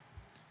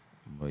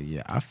But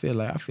yeah, I feel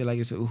like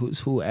it's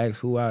who asks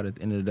who out at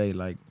the end of the day.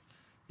 Like,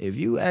 if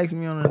you ask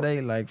me on a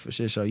date, like for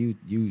shit show, you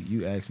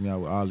ask me out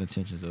with all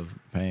intentions of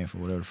paying for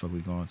whatever the fuck we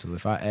going to.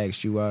 If I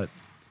ask you out,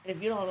 And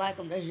if you don't like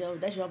them, that's your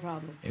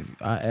problem. if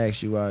I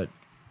ask you out,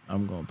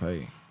 I'm gonna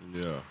pay.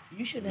 Yeah.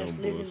 You shouldn't have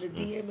slid in the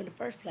DM in the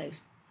first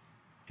place.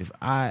 If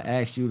I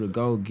ask you to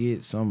go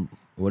get some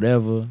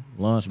whatever,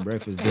 lunch,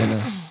 breakfast,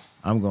 dinner,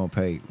 I'm gonna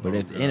pay. But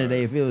at the end of the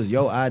day, if it was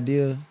your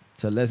idea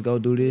to let's go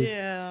do this,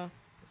 Yeah.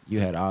 you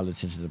had all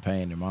intentions of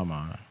paying in my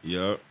mind.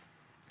 Yep.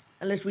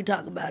 Unless we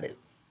talk about it.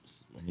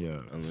 Yeah.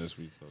 Unless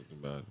we talking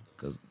about it.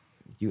 Cause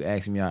you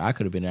asked me out, I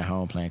could have been at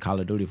home playing Call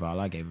of Duty for all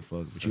I gave a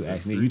fuck. But you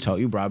asked me,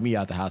 you brought me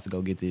out the house to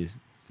go get this.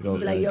 To go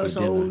Be like, yo, get so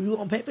dinner. you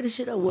gonna pay for this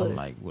shit or what? I'm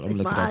like, well, I'm It's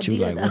looking my at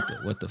you idea,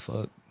 like, what the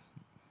fuck?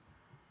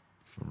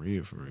 For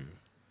real.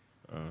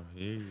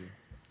 Hear you.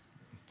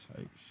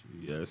 Type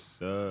shit. Yes,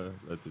 sir.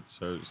 Let the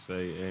church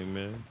say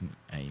amen.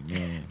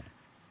 Amen.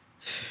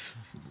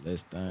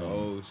 Let's thing.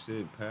 Oh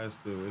shit,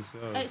 Pastor, what's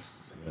up? Hey.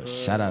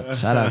 Shout out to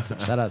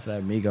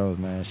that Migos,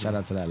 man. Shout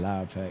out to that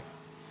Loud Pack.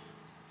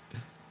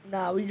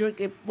 Nah, we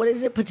drinking, what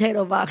is it?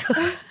 Potato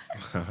vodka.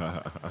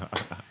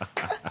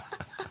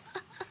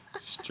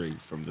 Straight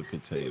from the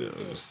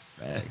potatoes.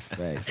 Facts.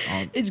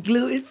 It's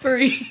gluten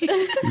free.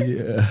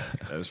 Yeah.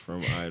 That's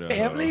from Idaho.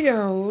 Family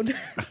owned.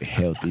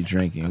 Healthy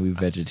drinking. We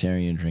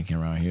vegetarian drinking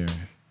around here.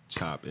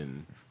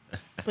 Chopping.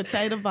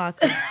 Potato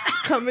vodka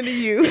coming to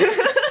you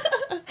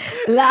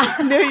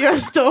Live. near your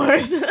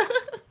stores.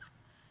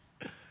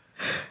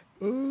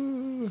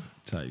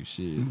 Type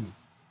shit.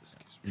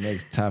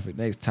 Next topic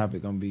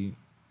gonna be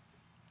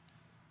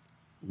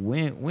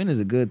when is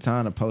a good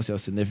time to post your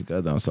significant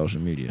other on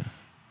social media?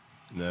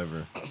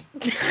 Never.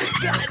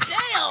 God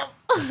damn.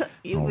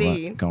 You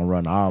mean? Gonna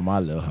run all my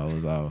little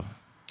hoes off.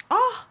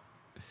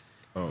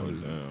 Oh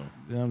damn.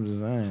 Yeah, I'm just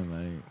saying,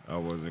 like, I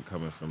wasn't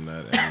coming from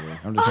that angle.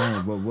 I'm just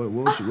saying, but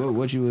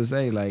what you would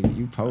say, like,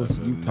 you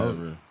post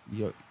your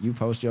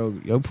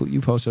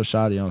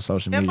shawty on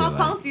social If media. I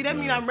post you, that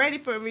mean I'm ready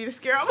for me to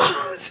scare them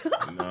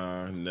out.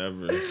 Nah,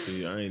 never.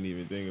 See, I ain't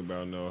even thinking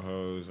about no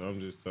hoes. I'm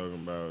just talking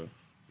about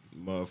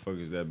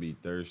motherfuckers that be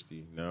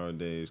thirsty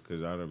nowadays,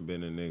 cause I done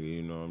been a nigga,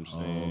 you know what I'm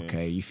saying? Oh,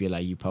 okay, you feel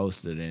like you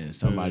posted and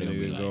somebody gonna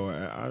be like,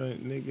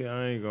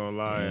 I ain't gonna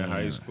lie. In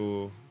high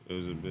school, it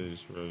was a bitch,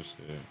 real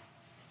shit.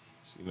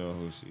 She know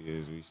who she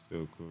is. We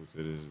still cool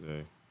to this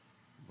day.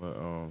 But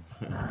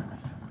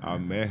I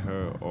met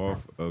her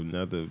off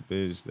another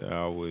bitch that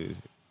I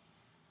was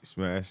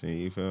smashing.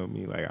 You feel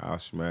me? Like I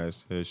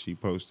smashed her. She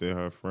posted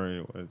her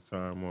friend one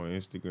time on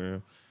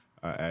Instagram.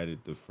 I added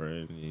the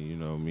friend, and you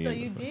know me. So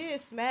you did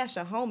smash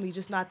a homie,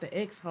 just not the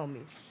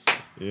ex-homie.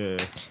 Yeah.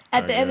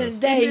 At the end of the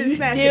day, You didn't you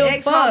smash still your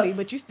ex-homie, fuck.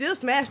 but you still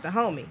smashed a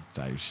homie.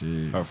 type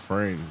shit. A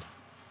friend.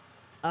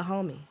 A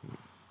homie. You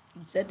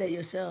said that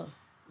yourself.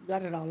 You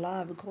got it on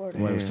live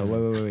recording. Wait. So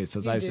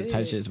type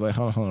shit. Wait,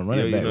 hold on. Run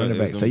Yeah, it back. you know, Run it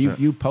back. it's So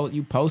them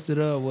you posted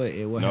her? What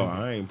No,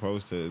 happened? I ain't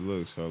posted.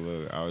 Look,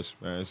 I was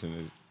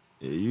smashing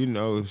it. You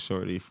know,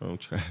 shorty from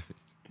traffic.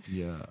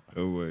 Yeah.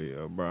 Oh wait,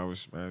 bro, I was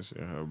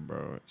smashing her,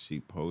 bro. She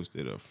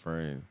posted a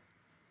friend,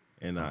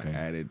 and I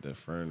added the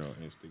friend on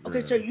Instagram.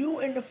 Okay, so you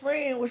and the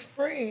friend was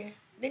friend.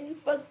 Then you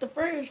fucked the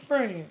friend's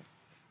friend.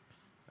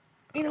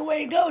 Either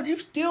way it goes, you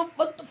still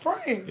fuck the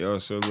friend. Yo,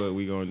 so look,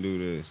 we gonna do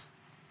this.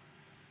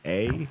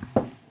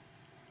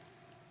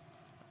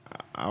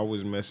 I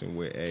was messing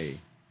with A.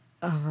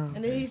 And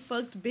then he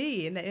fucked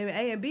B, and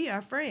A and B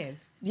are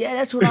friends. Yeah,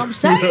 that's what I'm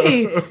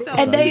saying. So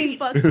and they he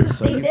fucked the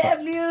So he you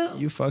damn near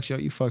You fucked your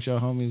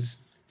homies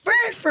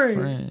friend.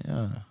 friend.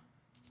 Yeah.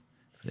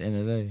 At the end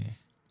of the day,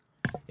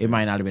 it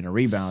might not have been a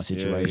rebound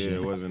situation. Yeah,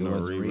 it wasn't no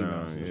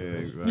rebound. Yeah,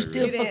 situation. exactly. You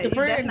still fuck the That's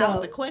friend not what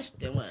though. the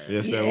question was.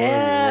 Yes, that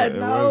Yeah, was.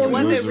 no, It it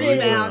wasn't was a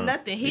rebound,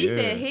 nothing. He Yeah.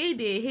 said he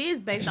did his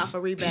based off a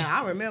rebound.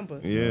 I remember.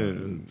 Yeah,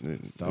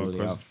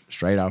 Solely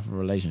straight off a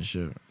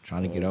relationship,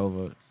 trying to get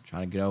over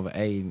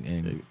A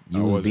and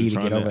use B to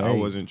get over A. I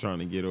wasn't trying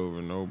to get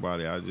over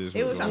nobody. I just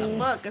He was trying to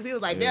fuck because he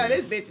was like, damn,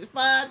 this bitch is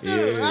fine too.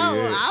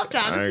 Yeah. I'm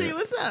trying to see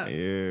what's up.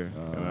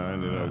 Yeah, and I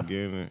ended up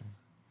getting it.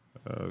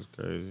 That was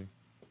crazy.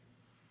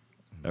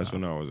 That's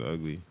when I was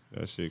ugly.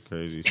 That shit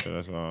crazy. So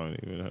that's why I don't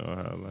even know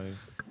how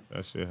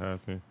that shit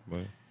happened, but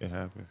it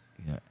happened.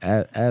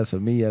 Yeah. As for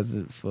me,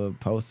 for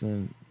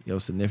posting your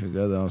significant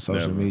other on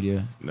social Never.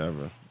 media,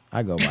 Never.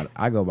 I go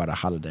by the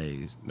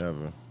holidays.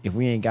 Never. If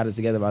we ain't got it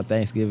together by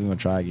Thanksgiving, we're gonna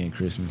try again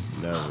Christmas.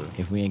 Never.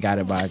 If we ain't got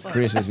it by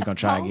Christmas, we're gonna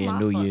try Oh, again my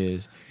New fuck.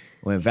 Year's.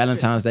 When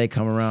Valentine's Day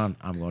come around,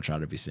 I'm gonna try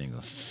to be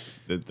single.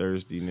 The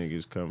thirsty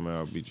niggas come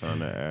out, be trying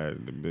to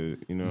add the bit,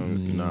 you know.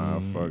 Nah,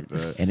 fuck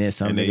that. And then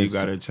some and then you niggas-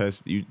 gotta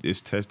test.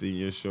 It's testing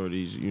your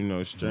shorty's,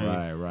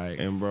 strength. Right.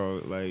 And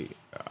bro, like,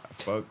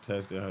 fuck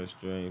testing her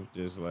strength.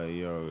 Just like,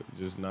 yo,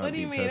 just not. What do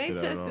you be mean? They tested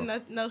at all.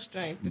 testing no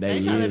strength. If They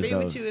they trying to is, be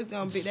with though. you, it's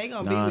gonna be. They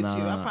gonna Nah, be with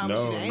you. nah, I promise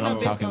no, you. There ain't no. no I'm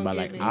bitch talking gonna about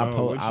get like me.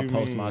 No, what I you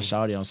post my mean?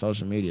 shawty on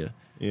social media.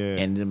 Yeah.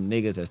 And them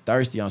niggas that's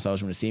thirsty on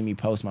social media see me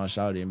post my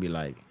shawty and be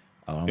like,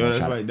 Oh, I'm Yo, gonna that's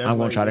try. like- that's I'm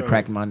gonna like, try to yo.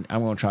 crack my. I'm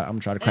gonna try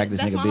to crack this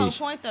That's nigga my whole bitch.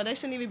 point, though. They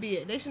shouldn't even be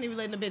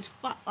letting the bitch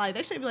like.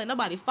 They shouldn't be letting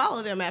nobody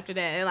follow them after that.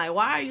 And like,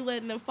 why are you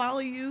letting them follow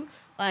you?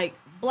 Like,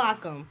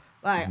 block them.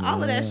 Like,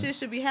 all of that shit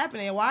should be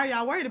happening. Why are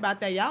y'all worried about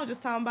that? Y'all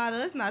just talking about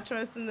us not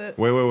trusting the.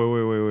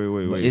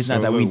 Wait. it's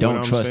not that we look, don't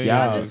what I'm trust saying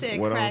y'all. I is- just said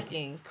what I'm-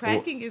 cracking.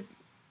 Cracking is.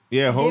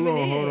 Yeah, hold Giving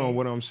on. in.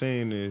 What I'm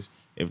saying is,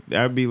 if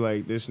that be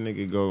like this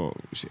nigga go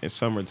in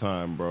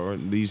summertime, bro.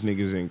 These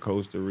niggas in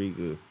Costa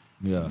Rica,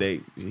 Yeah. they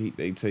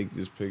take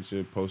this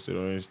picture, post it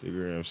on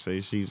Instagram, say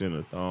she's in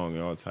a thong,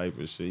 and all type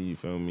of shit. You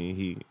feel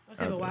me?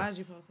 Okay, but why did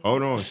you post it?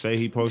 Hold on, say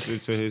he posted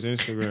it to his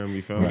Instagram.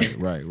 You feel me?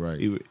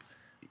 Right.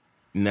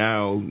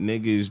 Now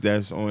niggas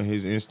that's on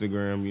his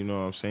Instagram, you know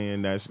what I'm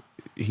saying?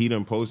 He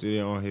done posted it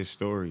on his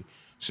story.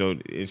 So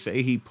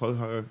say he put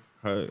her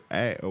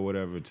at or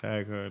whatever,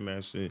 tag her and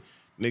that shit.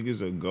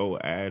 Niggas will go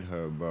add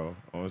her, bro,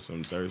 on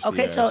some thirsty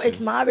Okay, ass so shit. it's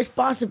my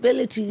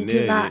responsibility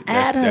to not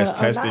add her. That's or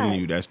testing not.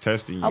 you. That's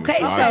testing you. Okay,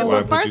 Why so- I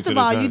But put first to of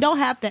the all, you test? don't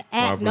have to Why I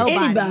at put- nobody.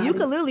 Anybody. You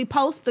can literally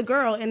post the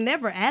girl and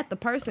never at the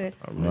person.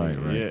 Right.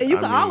 Yeah, And you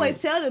can I mean, always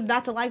tell them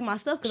not to like my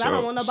stuff because I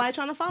don't want nobody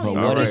trying to follow But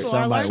you. what Most if people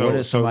are somebody- allergic. what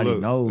if somebody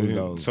knows, look,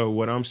 though? So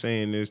what I'm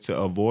saying is to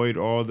avoid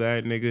all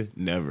that, nigga,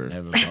 never.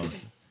 Never post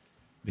it.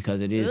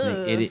 Because it is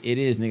it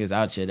is niggas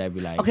out here that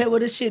be like, Okay, well,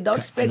 this shit, don't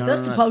expect No,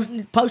 us no,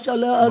 to post your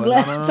little ugly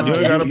ass. You ain't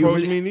gotta You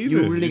post really- me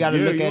neither. you really gotta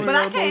look you at- ain't But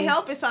I gotta can't post-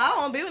 help it, so I don't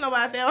want to be with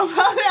nobody.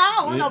 I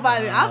don't want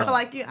nobody. I feel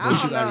like you. I But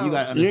don't you gotta know. ain't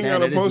understand gotta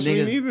that it's post me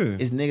niggas. neither.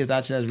 It's niggas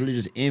out here that's really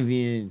just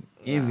envying.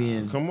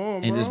 Come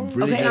on, and just bro.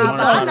 really Okay, just now, wanna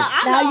so try I know, to-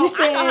 I, Now know, you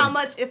I know said- how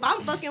much. If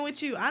I'm fucking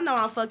with you, I know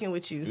I'm fucking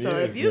with you. So Yeah.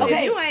 if you Okay.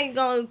 if you ain't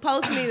gonna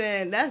post me,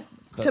 then that's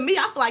to me.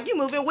 I feel like you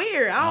moving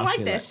weird. I don't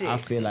like that shit. I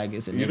feel like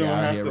it's a You nigga don't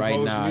out have here to right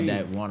post now me.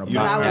 that wanna You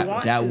pop don't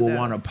have to. that will though.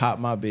 wanna pop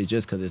my bitch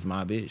just cause it's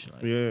my bitch.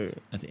 Like, Yeah.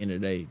 at the end of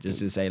the day, just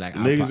to say like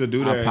Niggas will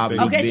do that I'll pop if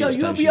leak they- Okay, so bitch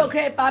you'll type be shit.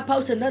 okay if I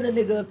post another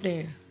nigga up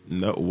there.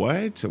 No,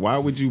 what? Why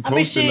would you I mean,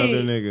 post another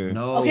shit. nigga?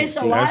 No, Okay,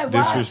 so see, why- That's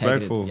why-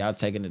 disrespectful. Y'all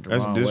taking it the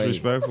That's wrong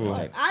disrespectful. way.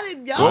 Like, I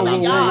didn't. Y'all Whoa, like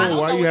whoa, y'all. I whoa, don't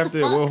why know you what have the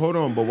to? fuck. Well, hold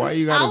on, but why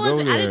you gotta go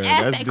I there? didn't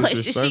ask That's that question,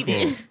 she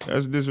disrespectful. did.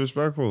 That's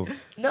disrespectful.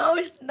 No,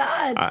 it's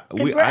not. 'Cause I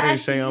we're didn't asking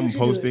say you I'm to do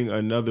posting it.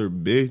 another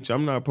bitch.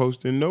 I'm not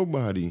posting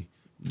nobody.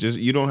 Just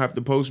you don't have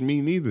to post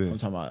me neither. I'm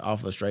talking about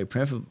off of straight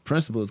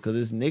principles, cause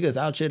it's niggas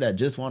out here that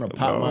just want to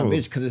pop my No.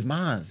 bitch, cause it's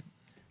mine.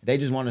 They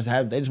just want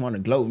to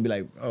gloat and be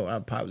like, oh, I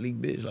pop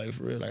leak bitch, like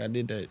for real, like I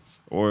did that.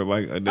 Or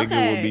like a nigga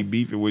Okay. would be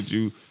beefing with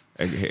you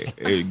and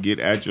get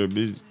at your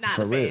bitch. Not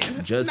For a real,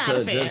 fan. just Not a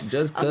cause, fan.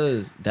 just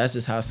cause that's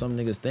just how some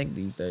niggas think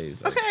these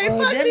days. Like, Okay,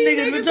 Well, fuck them these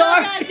niggas niggas, though,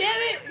 retarded. goddamn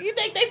it. You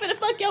think they finna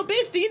fuck your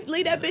bitch? Then you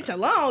leave that bitch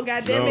alone,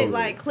 goddamn it. No,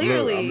 Like, look,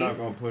 clearly. I'm not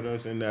gonna put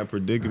us in that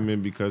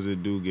predicament because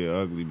it do get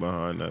ugly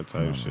behind that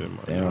type shit, man.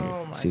 they don't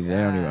Oh my see. They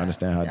don't even God.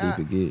 understand how Yeah.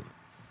 deep it get.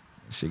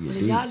 Shit get Then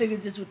deep. y'all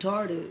niggas just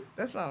retarded.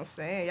 That's what I'm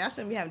saying. Y'all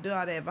shouldn't be having to do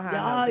all that behind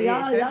Y'all- no bitch.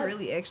 y'all- That's y'all-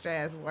 really extra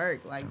ass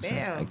work. Like,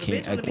 saying, damn, a the king-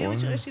 bitch wanna a- be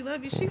with you and she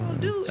love you. She gonna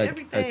do A-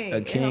 everything. A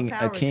in her king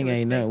power to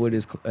ain't nothing with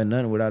respect his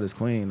nothing without his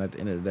queen. At the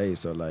end of the day,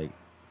 so like,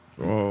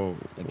 Oh,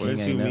 The what king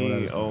you ain't never mean?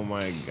 understand. Oh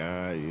my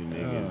God, you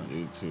niggas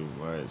do too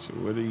much.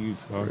 What are you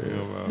talking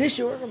about? This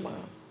your mom.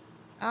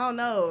 I don't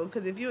know,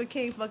 because if you a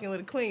king fucking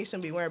with a queen, you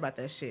shouldn't be worried about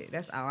that shit.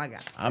 That's all I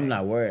got to say. I'm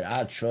not worried.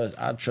 I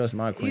trust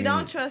my queen. You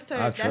don't trust her.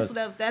 I That's trust-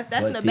 that's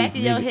but in the back of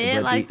these your niggas- head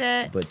but like the-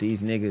 that. But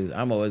these niggas,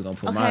 I'm always gonna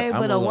put Okay, I'm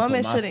but a always gonna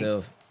woman put shouldn't.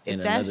 myself in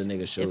another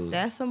nigga's shoes. If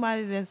that's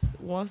somebody that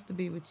wants to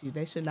be with you,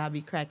 they should not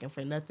be cracking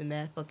for nothing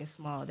that fucking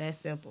small. That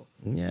simple.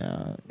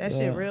 Yeah, That yeah.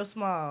 shit real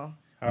small.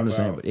 I'm just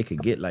saying, about- but it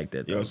could get like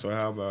that though. Yo, so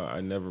how about I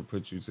never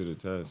put you to the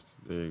test?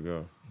 There you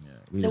go. yeah,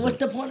 we Then just, what's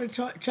the point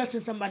of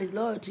trusting somebody's we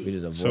loyalty?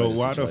 just avoid So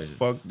why the situation.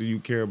 fuck do you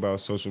care about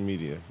social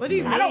media? What do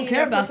you mean? I don't you care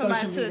never about put somebody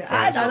social to the media.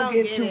 test? I don't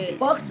give get two it.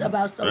 fucks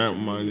about social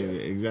My media.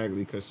 nigga, exactly,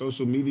 because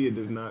social media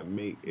does not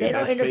make They don't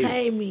that's fake.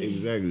 entertain me.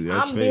 Exactly,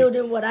 that's I'm fake.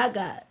 building what I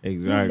got. You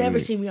Exactly. never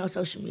see me on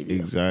social media.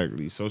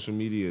 Exactly, social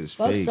media is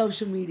Fuck fake.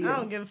 social media. I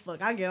don't give a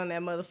fuck. I get on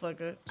that motherfucker.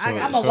 So- I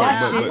got I'ma my watch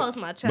child. it. I post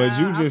my child. But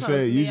you I just post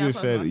said me, I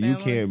post my you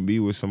family. can't be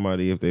with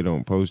somebody if they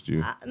don't post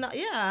you. No,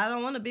 yeah, I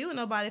don't want to be with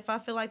nobody if I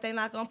feel like they're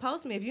not gonna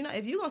post me. If you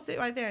gonna sit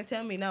right there and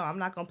tell me no, I'm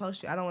not gonna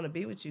post you. I don't want to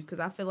be with you because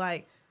I feel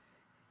like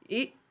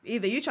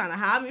either you trying to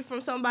hide me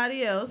from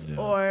somebody else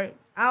or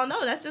I don't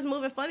know. That's just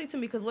moving funny to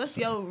me because what's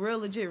your real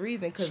legit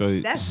reason? Because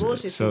that's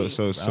bullshit to me.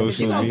 So if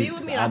social you gonna be media.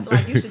 with me, I feel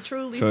like you should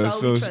truly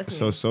solely trust me.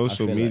 So social I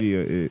feel like- media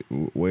it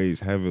weighs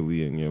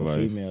heavily in your For life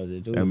females,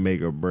 it do. and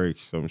make or break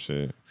some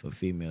shit. For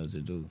females,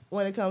 it do.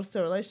 When it comes to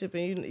a relationship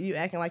and you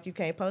acting like you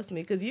can't post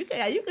me because you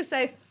can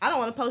say I don't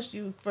want to post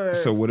you for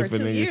So what for if a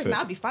 2 nigga years say- and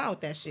I'll be fine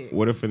with that shit.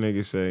 What if a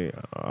nigga say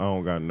I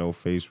don't got no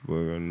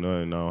Facebook or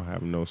nothing? I don't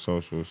have no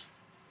socials.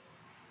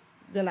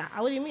 Then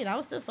what do you mean? I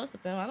would still fuck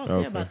with them. I don't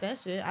Okay. care about that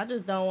shit. I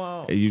just don't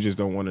want. You just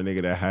don't want a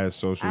nigga that has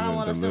socials I don't and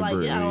want to feel like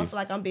deliberately. I don't feel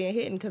like I'm being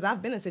hidden because I've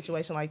been in a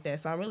situation like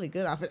that, so I'm really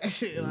good off of that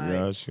shit. Like,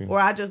 Got you. or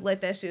I just let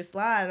that shit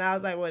slide and I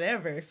was like,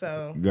 whatever.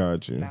 So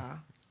Got you. nah.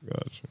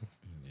 Got you.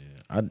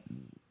 I,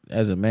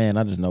 as a man,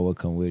 I just know what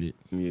come with it.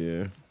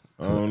 Yeah.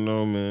 I don't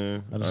know,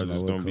 man. I I just just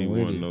know what don't be come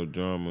with wanting it. no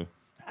drama.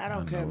 I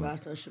don't care about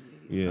social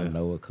media. Yeah, I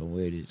know what come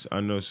with it.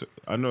 I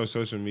know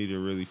social media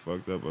really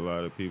fucked up a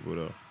lot of people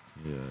though.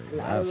 A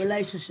Yeah, lot of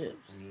relationships.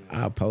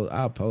 I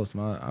post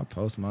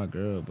my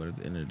girl, but at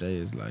the end of the day,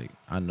 it's like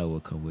I know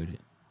what come with it.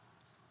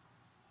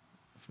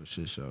 For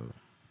sure.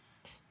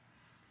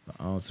 But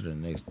on to the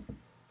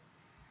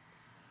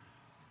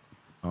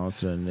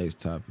next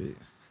topic.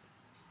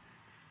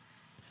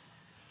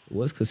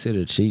 What's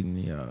considered cheating,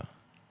 y'all?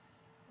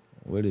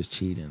 What is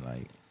cheating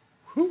like?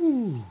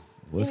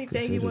 What's Anything you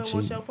considered wouldn't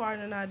want cheating? your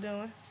partner not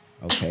doing?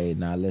 Okay,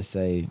 now let's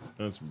say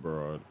That's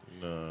broad.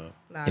 Nah.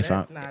 Nah, If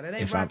that I'm-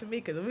 ain't if brought I'm- to me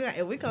because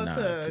if we come Nah,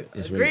 to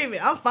it's agreement, really-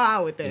 I'm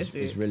fine with that it's,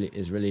 shit.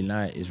 it's really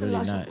not. It's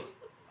really not.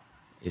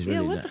 It's yeah,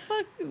 really what not. the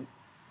fuck, you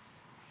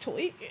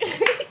tweak?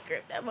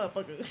 Grip that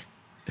motherfucker.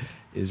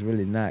 It's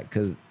really not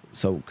because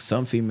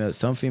some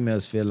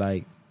females feel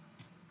like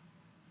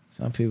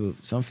some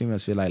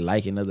females feel like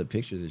liking other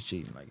pictures is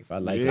cheating. Like if I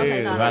like Yeah,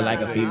 if I like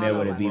a no, female no,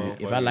 with a no,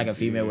 BB, if I like a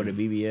female with a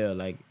BBL,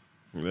 like,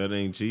 That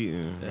ain't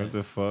cheating. What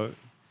the fuck?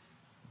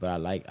 but I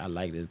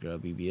like this girl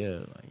BBL.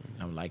 Like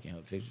I'm liking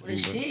her pictures. Well,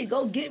 shit,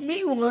 go get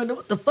me one.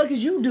 What the fuck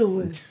is you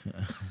doing?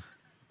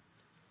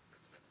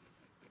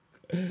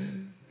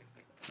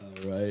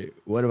 All right.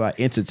 What about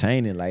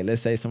entertaining? Like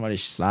let's say somebody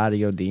slide in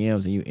your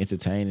DMs and you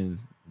entertaining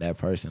that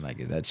person. Like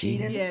is that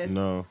cheating? Cheating? Yes.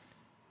 No.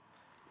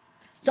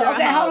 So,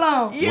 okay, hold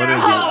on. You're What a is it?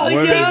 hoe.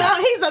 What is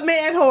it? He's a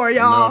man whore,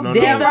 y'all. No,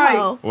 Damn He's a right.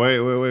 hoe. Wait.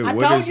 I What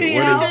told is you,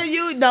 what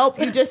yo. is Nope,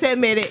 you just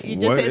admitted it. You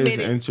just what is admitted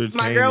it. entertaining?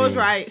 My girl was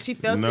right. She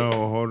felt No, it.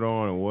 hold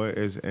on. What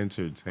is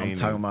entertaining? I'm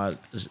talking about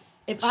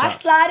If I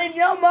slide in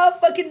your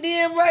motherfucking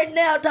DM right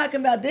now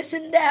talking about this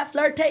and that,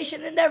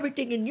 flirtation and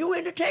everything, and you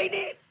entertain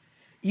it,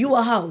 you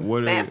a hoe.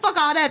 What Man, is fuck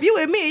all that. If you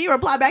with me, you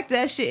reply back to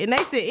that shit, and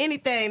they said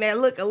anything that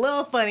look a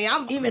little funny.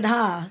 Even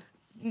high.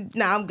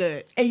 I'm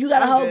good. And you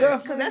got a I'm whole good.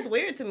 girlfriend? Cause that's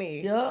weird to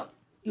me. Yup.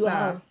 You a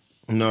Nah. hoe.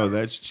 No,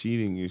 that's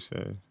cheating, you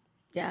said.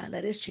 Yeah,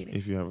 that is cheating.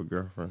 If you have a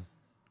girlfriend.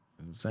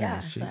 I'm saying Yeah,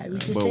 shit. sorry, we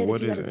just But said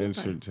what if you is got a girlfriend.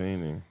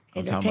 entertaining?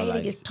 I'm talking about, Entertaining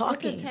like- is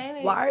talking.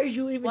 Entertaining. Why are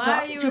you even Why are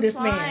talking you to this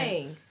man?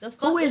 replying? The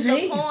fuck Who is the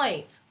he?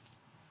 point?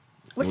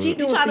 What's he You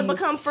doing You trying for to you?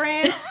 become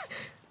friends?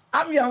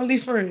 I'm your only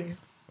friend.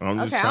 I'm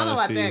just Okay, I trying don't know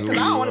about to that see because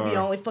who I don't you want to be are.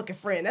 your only fucking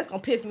friend. That's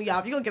gonna piss me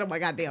off. You gonna get on my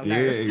goddamn Yeah,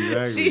 nerves.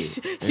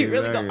 exactly. She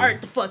really gonna Exactly.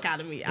 irk the fuck out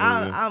of me.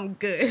 I'm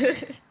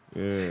good.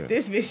 Yeah.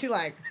 This bitch, she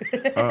like, We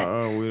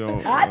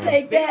don't. I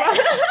take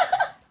that.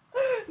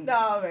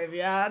 no,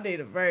 baby, I need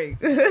a break.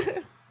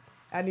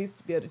 I need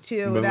to be able to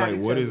chill But without like,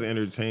 each what other. is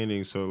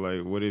entertaining? So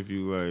like, what if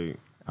you like?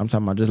 I'm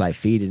talking about just like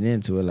feeding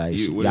into it. Like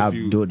What y'all if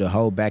you- do the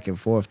whole back and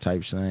forth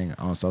type thing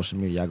on social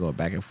media. Y'all go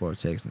back and forth,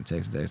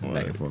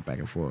 texting, back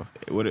and forth.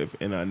 What if?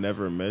 And I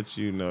never met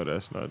you. No,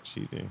 that's not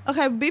cheating.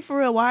 Okay, be for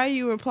real. Why are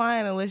you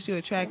replying unless you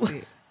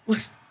attracted?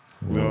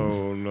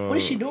 No. What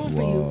is she doing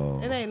for you?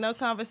 Whoa. It ain't no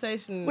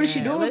conversation. What is she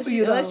man. doing unless for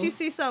you, Unless though? you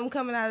see something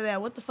coming out of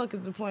that, what the fuck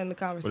is the point in the What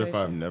conversation? if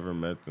I've never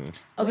met them? Okay,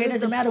 What it is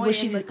doesn't the matter what point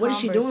she in the what is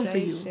she doing for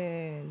you?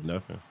 conversation?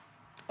 Nothing.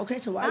 Okay,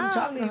 so why I are you don't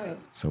talking to even- her?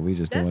 So we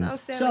just That's doing. what I'm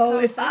saying. So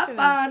the if I conversation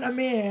find a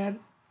man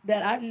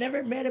that I've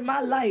never met in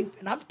my life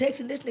and I'm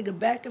texting this nigga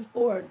back and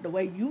forth the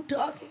way you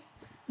talking,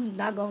 you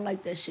not gonna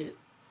like that shit.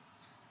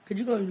 Cause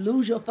you gonna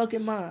lose your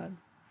fucking mind.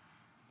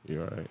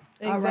 You're right.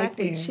 All right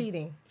exactly then.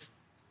 cheating.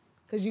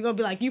 Cause you gonna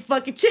be like, you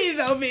fucking cheated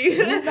on me.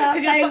 not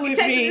Cause you play fucking with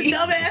texted me. this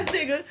dumb ass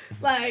nigga.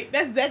 Like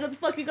that's what the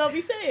fuck you gonna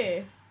be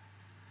saying.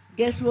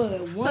 Guess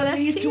what? One that's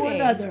leads to cheating.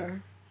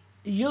 another.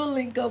 You'll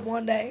link up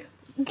one day.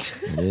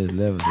 There's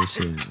levels of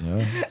shit, you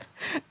know?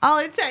 All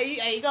it take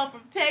you go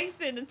from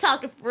texting to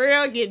talking for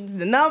real, getting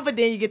the number,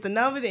 then you get the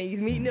number, then you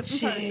meeting up in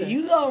Shit, person.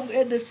 you gonna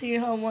end up seeing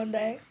her one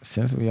day.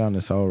 Since we on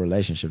this whole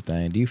relationship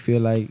thing, do you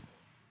feel like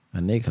a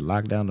nigga could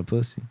lock down the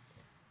pussy?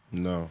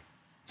 No.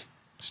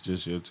 It's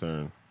just your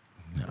turn.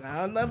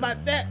 I don't know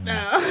about that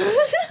now.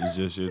 It's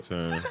just your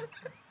turn.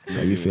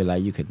 So you feel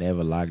like you could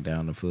never lock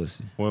down the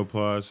pussy? What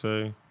Plies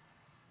say?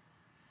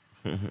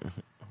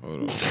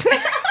 Hold on.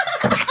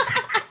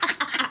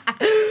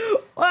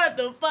 What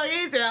the fuck?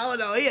 He said,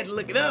 hold on, he had to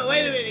look it up.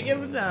 Wait a minute, give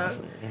him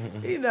time.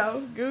 You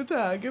know, give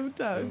him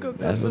time. Go,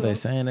 That's what they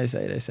saying. They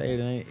say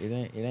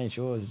it ain't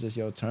yours. It's just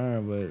your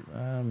turn. But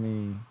I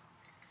mean,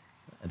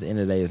 at the end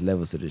of the day, it's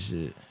levels to this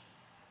shit.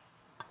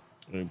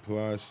 And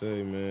Plies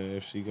say, man,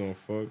 if she gonna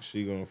fuck,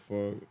 she gonna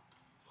fuck.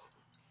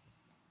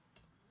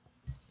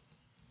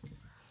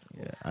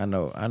 Yeah, I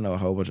know. A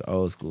whole bunch of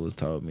old schools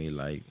told me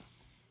like,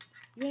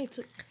 You ain't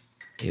took.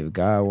 if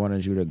God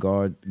wanted you to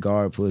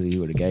guard pussy, He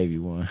would have gave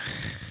you one.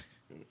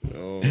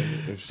 Oh,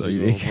 if So she you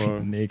gonna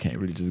fuck, nigga can't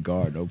really just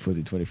guard no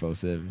pussy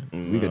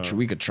 24/7.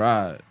 We could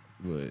try it,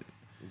 but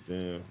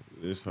damn,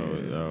 this hoe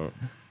is out.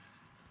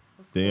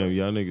 Damn,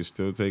 y'all niggas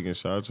still taking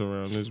shots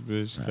around this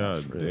bitch? nah,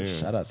 God for real. damn.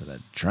 Shout out to that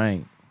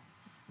drink.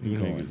 We You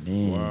going niggas,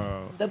 in.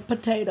 wow. The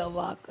potato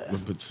vodka. The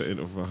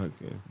potato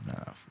vodka. Nah,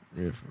 for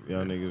real.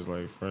 Y'all niggas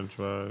like french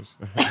fries?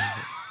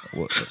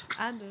 What?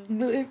 I do.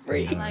 Gluten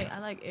free. I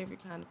like every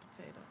kind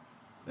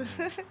of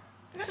potato.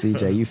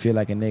 CJ, you feel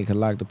like a nigga could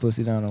lock the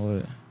pussy down or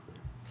what?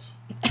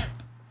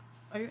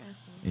 Oh, you're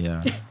asking me.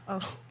 Yeah.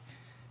 Oh.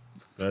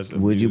 That's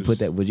Would you put abuse.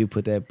 that? Would you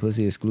put that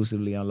pussy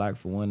exclusively on lock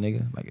for one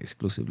nigga? Like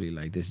exclusively,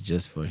 like this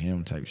just for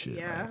him type shit.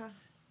 Yeah. Like,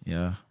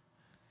 yeah.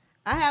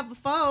 I have a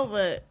phone,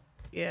 but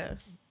yeah.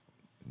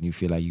 You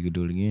feel like you could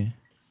do it again?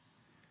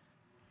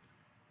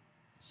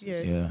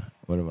 Yes. Yeah.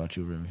 What about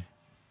you, Remy?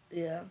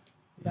 Yeah.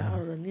 But I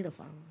don't need a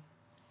phone.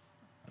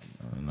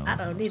 I I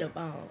don't need a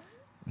phone.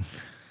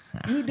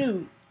 You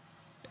do.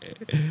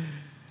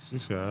 She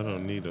said, I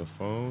don't need a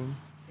phone.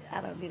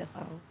 I don't need a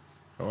phone.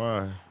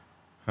 Why?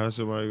 How's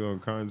somebody gonna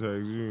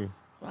contact you?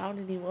 I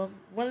only need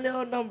one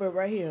little number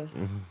right here.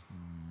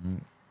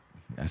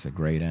 That's a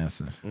great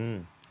answer.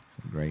 Mm.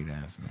 That's a great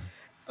answer.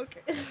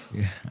 Okay.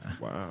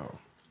 Wow.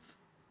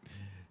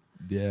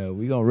 Yeah,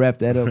 we gonna wrap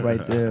that up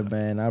right there,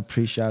 man. I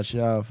appreciate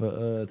y'all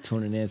for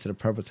tuning in to the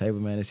Purple Table,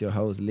 man. It's your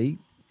host, Leak,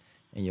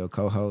 and your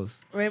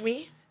co-host.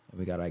 Remy? And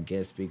we got our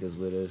guest speakers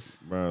with us.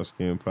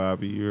 BrownSkin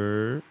Papi, you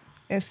heard?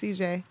 And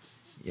CJ.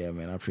 Yeah,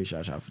 man, I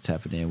appreciate y'all for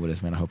tapping in with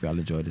us, man. I hope y'all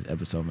enjoyed this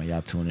episode, man.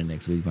 Y'all tune in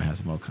next week. We're gonna have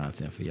some more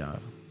content for y'all.